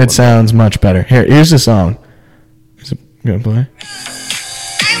not hear me. It sounds much better. Here's the song. Is it gonna play?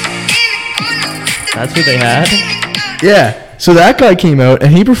 That's who they had? Yeah. So that guy came out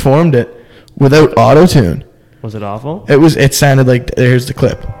and he performed it without auto-tune. Was it awful? It sounded like, here's the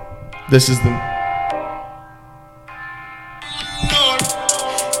clip. This is the...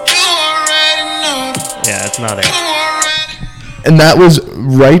 Yeah, it's not it. And that was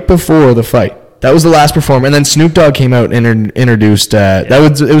right before the fight. That was the last performance. And then Snoop Dogg came out and introduced... it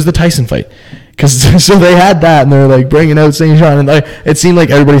was the Tyson fight. So they had that, and they were like bringing out St. John. And it seemed like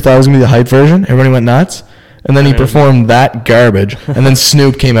everybody thought it was going to be the hype version. Everybody went nuts. And then he performed that garbage. And then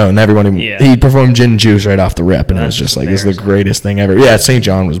Snoop came out, and everybody... He performed Gin and Juice right off the rip. And it was just like, this is the greatest thing ever. Yeah, St.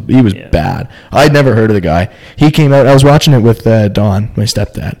 John was bad. I'd never heard of the guy. He came out... I was watching it with Don, my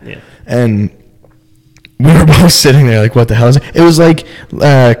stepdad. Yeah. And... we were both sitting there like, what the hell is it? It was like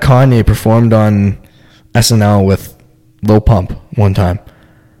Kanye performed on SNL with Lil Pump one time.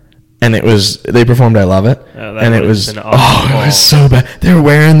 And they performed I Love It. And it was, it was so bad. They were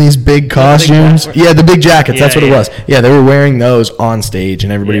wearing these big costumes. The big jackets. That's what it was. Yeah, they were wearing those on stage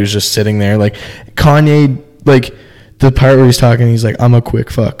and everybody was just sitting there. Like Kanye, like the part where he's talking, he's like, I'm a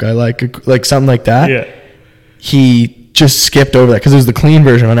quick fuck. I like something like that. Yeah. He just skipped over that because it was the clean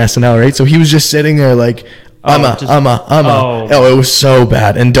version on SNL, right? So he was just sitting there like, Oh, it was so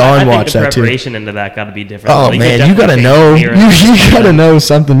bad. And Dawn watched that too. The preparation into that got to be different. Oh, man, you got to know. You got to know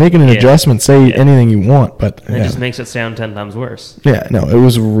something. Making an adjustment, say anything you want. But it just makes it sound 10 times worse. Yeah, no, it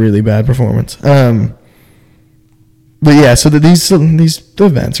was a really bad performance. But yeah, so these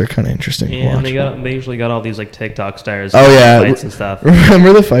events are kind of interesting. Yeah, and they usually got all these like TikTok stars. Oh yeah, fights and stuff.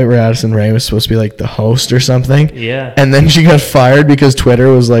 Remember the fight where Addison Rae was supposed to be like the host or something? Yeah. And then she got fired because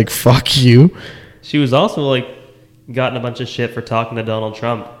Twitter was like, "Fuck you." She was also like gotten a bunch of shit for talking to Donald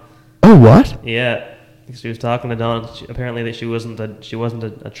Trump. Oh what? Yeah, she was talking to Donald. Apparently that she wasn't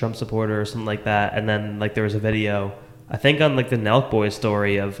a Trump supporter or something like that. And then like there was a video, I think on like the Nelk Boys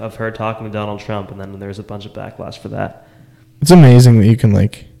story of her talking to Donald Trump, and then there was a bunch of backlash for that. It's amazing that you can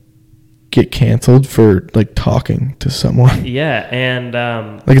like get canceled for like talking to someone. Yeah, and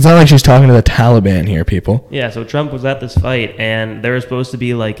like it's not like she's talking to the Taliban here, people. Yeah, so Trump was at this fight, and there was supposed to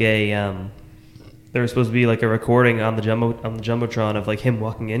be like a recording on the jumbotron of like him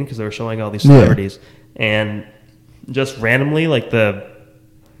walking in because they were showing all these celebrities, and just randomly like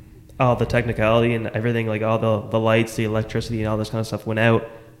all the technicality and everything, like all the lights, the electricity, and all this kind of stuff went out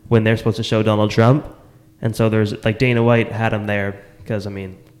when they're supposed to show Donald Trump, and so there's like Dana White had him there because I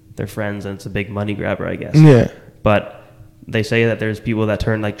mean they're friends and it's a big money grabber, I guess. Yeah. But they say that there's people that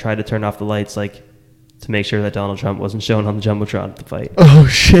try to turn off the lights like to make sure that Donald Trump wasn't shown on the jumbotron at the fight. Oh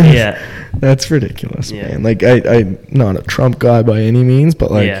shit. Yeah. That's ridiculous, man. Like I'm not a Trump guy by any means, but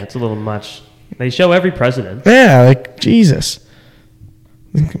like yeah, it's a little much. They show every president. Yeah, like Jesus.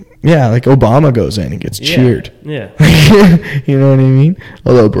 Yeah, like Obama goes in and gets cheered. Yeah. You know what I mean?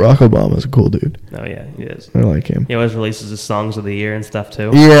 Although Barack Obama's a cool dude. Oh, yeah, he is. I like him. He always releases his songs of the year and stuff,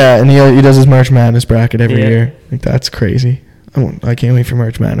 too. Yeah, and he does his March Madness bracket every year. Like, that's crazy. I can't wait for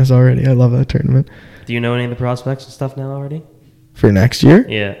March Madness already. I love that tournament. Do you know any of the prospects and stuff now already? For next year?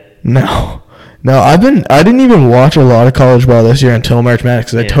 Yeah. No, I didn't even watch a lot of college ball this year until March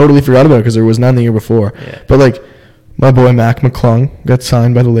Madness because I totally forgot about it because there was none the year before. Yeah. But, like, my boy Mac McClung got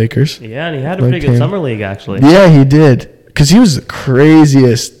signed by the Lakers. Yeah, and he had a pretty good summer league, actually. Yeah, he did. Because he was the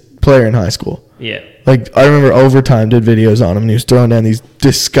craziest player in high school. Yeah. Like, I remember Overtime did videos on him, and he was throwing down these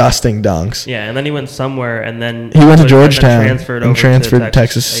disgusting dunks. Yeah, and then he went somewhere, and then... He went to Georgetown and transferred to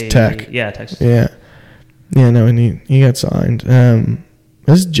Texas Tech. Yeah, Texas. Yeah. Yeah, no, and he got signed.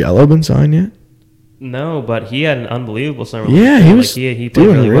 Has Jello been signed yet? No, but he had an unbelievable summer. Yeah, he was he played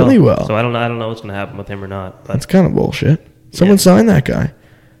doing really well. So I don't know what's going to happen with him or not. But that's kind of bullshit. Someone sign that guy.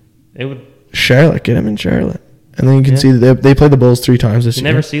 It would. Charlotte, get him in Charlotte, and then you can see that they played the Bulls 3 times this year.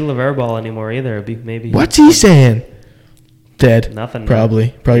 You never see LeVar Ball anymore either. It'd be maybe. What's he saying? Dead. Nothing.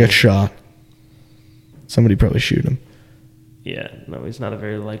 Probably got shot. Somebody probably shoot him. Yeah, no, he's not a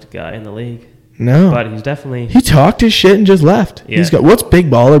very liked guy in the league. No, but he's definitely. He talked his shit and just left. Yeah. What's Big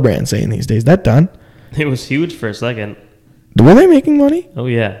Baller Brand saying these days? That done? It was huge for a second. Were they making money? Oh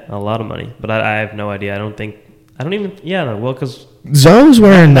yeah, a lot of money. But I have no idea. I don't even. Yeah, well, because Zoe's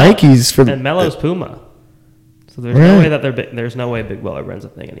wearing Nikes for and Melo's Puma. So there's no way that there's no way Big Baller Brand's a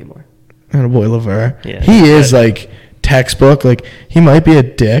thing anymore. And a boy LeVar. Yeah, he is like textbook. Like he might be a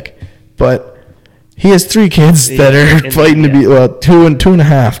dick, but he has 3 kids that are fighting to be 2 and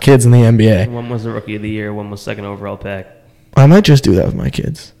 2.5 kids in the NBA. One was the Rookie of the Year. One was 2nd overall pick. I might just do that with my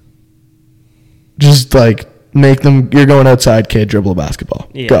kids. Just like make them. You're going outside, kid. Dribble a basketball.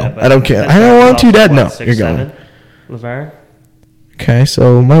 Yeah, go. I don't care. I don't want you dead. No, 6, you're going. LeVar. Okay,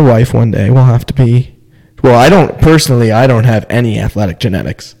 so my wife one day will have to be. Well, I don't have any athletic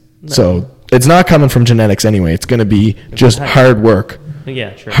genetics, so it's not coming from genetics anyway. It's going to be just hard work.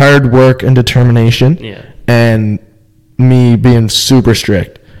 Yeah, true. Hard work and determination. Yeah. And me being super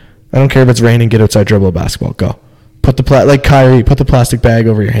strict. I don't care if it's raining. Get outside, dribble a basketball. Go. Put the like Kyrie. Put the plastic bag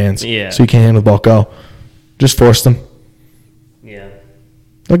over your hands. Yeah. So you can't handle the ball. Go. Just force them. Yeah.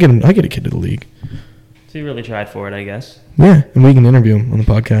 I'll get a kid to the league. So you really tried for it, I guess. Yeah, and we can interview him on the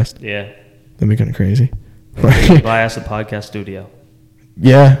podcast. Yeah. That'd be kind of crazy. Buy us a podcast studio.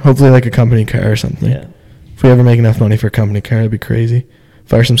 Yeah, hopefully like a company car or something. Yeah. If we ever make enough money for a company car, that'd be crazy.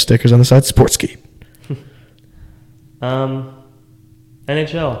 Fire some stickers on the side. Sportsscape. NHL,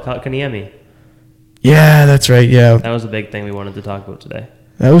 Kotkaniemi. Yeah, that's right. Yeah. That was a big thing we wanted to talk about today.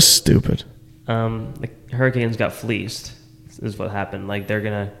 That was stupid. The Hurricanes got fleeced. Is what happened. Like they're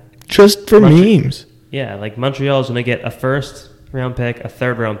gonna just for memes. Yeah, like Montreal's gonna get a 1st round pick, a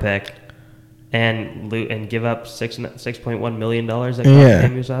 3rd round pick, and give up $6.1 million that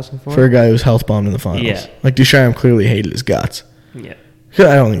Kotkaniemi was asking for a guy who was health bombed in the finals. Yeah, like Ducharme clearly hated his guts. Yeah,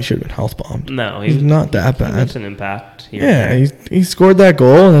 I don't think he should have been health bombed. No, he's not that bad. He makes an impact. Yeah, he scored that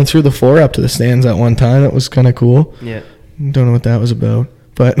goal and then threw the 4 up to the stands at one time. That was kind of cool. Yeah, don't know what that was about.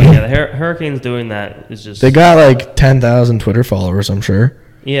 But yeah, the Hurricanes doing that is just... They got like 10,000 Twitter followers, I'm sure.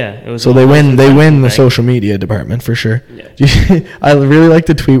 Yeah, it was. So they win the social media department for sure. Yeah. I really like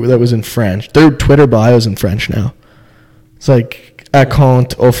the tweet that was in French. Their Twitter bio is in French now. It's like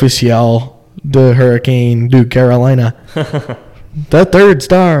account officiel de Hurricane du Carolina. The 3rd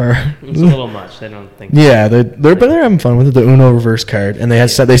star. It's a little much. They don't think. Yeah, they're having fun with it. The Uno reverse card, and they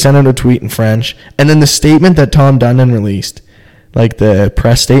sent out a tweet in French, and then the statement that Tom Dundon released. Like the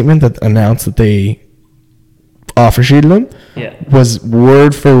press statement that announced that they offer sheeted him was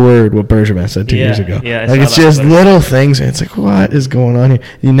word for word what Bergevin said 2 years ago. Yeah, like it's just little things. And it's like, what is going on here?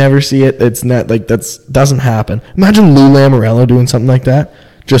 You never see it. It's not like doesn't happen. Imagine Lou Lamoriello doing something like that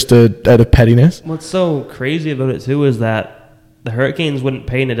just out of pettiness. What's so crazy about it too is that the Hurricanes wouldn't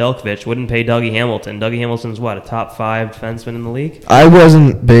pay Nedeljkovic, wouldn't pay Dougie Hamilton. Dougie Hamilton's what, a top 5 defenseman in the league? I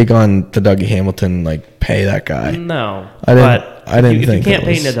wasn't big on the Dougie Hamilton, like, pay that guy. No. I didn't think you can't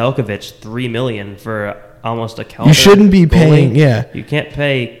pay was... Nedeljkovic $3 million for almost a Calder You shouldn't be goalie. paying, yeah. You can't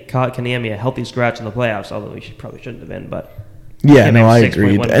pay Kotkaniemi a healthy scratch in the playoffs, although he probably shouldn't have been, but... Yeah, no, I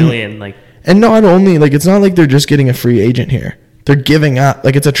agreed. And not only, like, it's not like they're just getting a free agent here. They're giving up,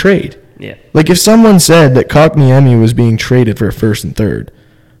 like, it's a trade. Yeah. Like, if someone said that Kotkaniemi was being traded for a first and third,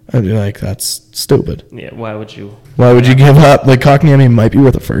 I'd be like, that's stupid. Yeah, why would you give up? Like, Kotkaniemi might be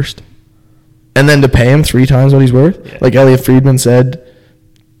worth a first. And then to pay him 3 times what he's worth? Yeah. Like Elliot Friedman said,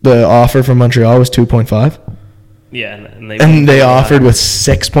 the offer from Montreal was 2.5. Yeah, and they offered with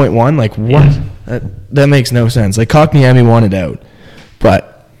 6.1. Like, what? Yeah. That makes no sense. Like, Kotkaniemi wanted out.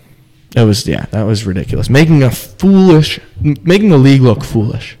 But it was, that was ridiculous. Making the league look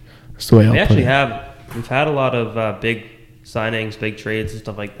foolish. That's the way I'll put it. We've had a lot of big signings, big trades and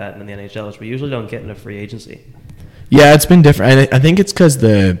stuff like that in the NHL, which we usually don't get in a free agency. Yeah, it's been different. And I think it's because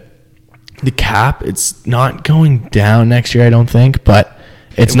the cap, it's not going down next year, I don't think, but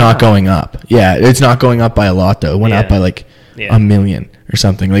it's not going up. Yeah, it's not going up by a lot, though. It went up by like $1 million or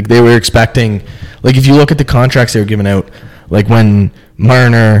something. Like, they were expecting, like, if you look at the contracts they were giving out, like when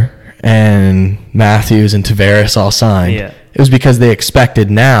Marner and Matthews and Tavares all signed, it was because they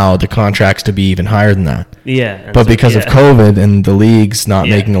expected now the contracts to be even higher than that. Yeah. But because of COVID and the league's not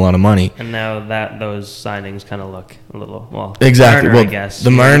making a lot of money. And now those signings kind of look a little, well, exactly. Marner, I guess.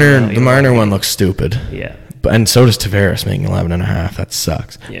 The Marner one looks stupid. Yeah. And so does Tavares making 11.5. That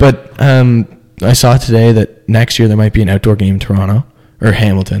sucks. Yeah. But I saw today that next year there might be an outdoor game in Toronto or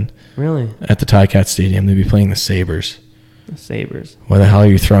Hamilton. Really? At the Ticats Stadium. They'd be playing the Sabres. The Sabres. Why the hell are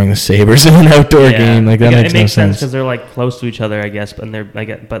you throwing the Sabres in an outdoor game? Like, that makes no sense. Because they're like close to each other, I guess. But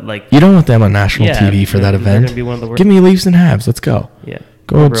you don't want them on national TV for that event. Gonna be one of the Give me Leafs and Habs. Let's go. Yeah.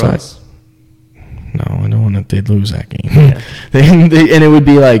 Go outside. No, I don't want that they'd lose that game. Yeah. And it would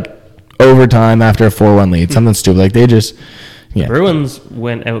be like overtime after a 4-1 lead. Something stupid. Like, they just. Yeah. The Bruins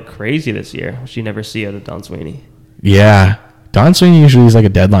went out crazy this year, which you never see out of Don Sweeney. Yeah. Don Sweeney usually is like a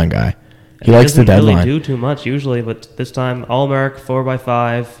deadline guy. He likes the deadline. He doesn't really do too much usually, but this time, Allmark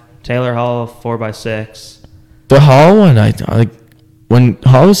 4x5, Taylor Hall 4x6. The Hall one, when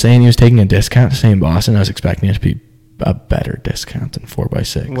Hall was saying he was taking a discount to stay in Boston, I was expecting it to be a better discount than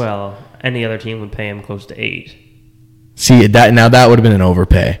 4x6. Well, any other team would pay him close to 8. See, that would have been an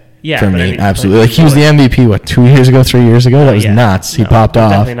overpay. Yeah, for me, absolutely. Like, he was the MVP, 3 years ago? That was nuts. He popped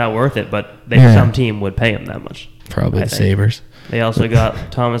off. Definitely not worth it, but some team would pay him that much. Probably the Sabres. They also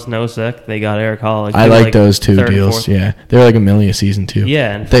got Thomas Nosek. They got Eric Hall. I like those two deals. Yeah, they were like $1 million a season too.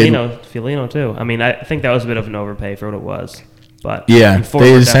 Yeah, and Foligno too. I mean, I think that was a bit of an overpay for what it was. But yeah,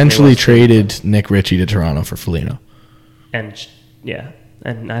 they essentially traded Nick Ritchie to Toronto for Foligno. And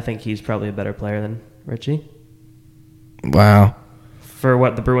I think he's probably a better player than Ritchie. Wow. For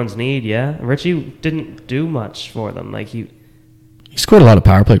what the Bruins need, yeah. Ritchie didn't do much for them. Like, he scored a lot of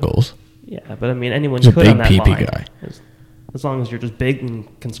power play goals. Yeah, but I mean, anyone could on that line. He's a big PP guy. As long as you're just big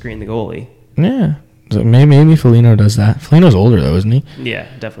and can screen the goalie. Yeah. So maybe Foligno does that. Foligno's older, though, isn't he? Yeah,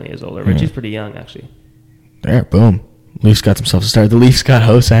 definitely is older. Ritchie's pretty young, actually. There, boom. Leafs got themselves a start. The Leafs got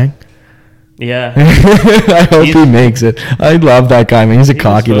Hosang. Yeah. I hope he makes it. I love that guy, man. He's a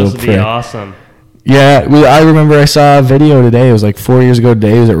cocky little prick. He was supposed to be awesome. Yeah, I remember I saw a video today. It was like 4 years ago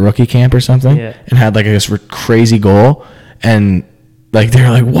today. He was at rookie camp or something. Yeah. And had like this crazy goal. And like, they were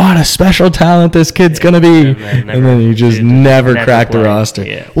like, what a special talent this kid's going to be. And then he just never cracked the roster.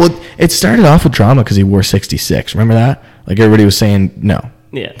 Yeah. Well, it started off with drama because he wore 66. Remember that? Like, everybody was saying, no.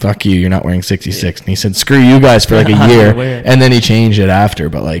 Yeah. Fuck you, you're not wearing 66. And he said, screw you guys for like a year. And then he changed it after.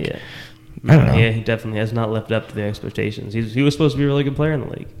 But like, I don't know. Yeah, he definitely has not lived up to the expectations. He was supposed to be a really good player in the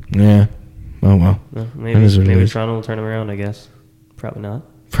league. Yeah. Oh, well. Maybe Toronto will turn him around, I guess. Probably not.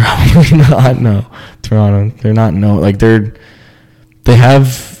 Probably not, no. Toronto, they're not, no. Like, they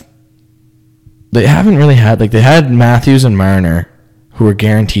haven't really had, like, they had Matthews and Marner, who were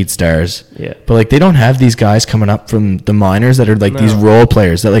guaranteed stars. Yeah. But, like, they don't have these guys coming up from the minors that are, like, these role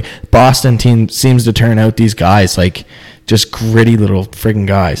players. That, like, Boston team seems to turn out these guys, like, just gritty little friggin'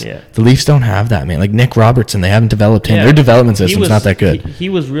 guys. Yeah. The Leafs don't have that, man. Like, Nick Robertson, they haven't developed him. Their development system's not that good. He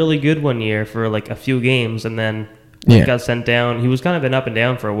was really good one year for, like, a few games, and then got sent down. He was kind of been up and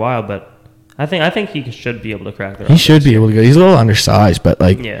down for a while, but I think he should be able to crack the roster. He should be able to go. He's a little undersized, but,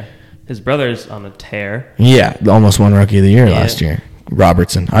 like... Yeah. His brother's on a tear. Yeah, almost won Rookie of the Year last year.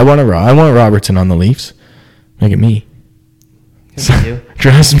 Robertson. I want Robertson on the Leafs. Make it me. Could be you.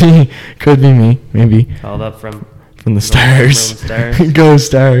 Trust me. Could be me. Maybe. Called up from the Stars. Go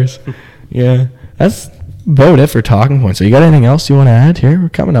Stars. Yeah. That's about it for talking points. So you got anything else you want to add here? We're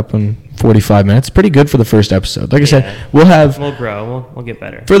coming up on 45 minutes. Pretty good for the first episode. Like I said, we'll grow. We'll get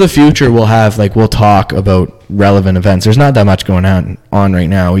better. For the future, we'll talk about relevant events. There's not that much going on right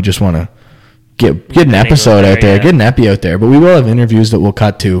now. We just want to get an episode out there, get an epi out there. But we will have interviews that we'll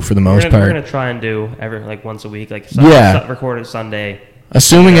cut to for the most part. We're going to try and do once a week. Record it Sunday.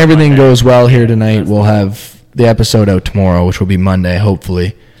 Assuming everything goes well here tonight, we'll have the episode out tomorrow, which will be Monday,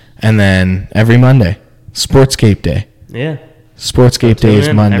 hopefully. And then every Monday, Sportssscape Day. Yeah. Sportssscape Day is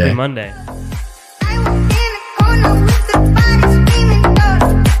Monday. Every Monday.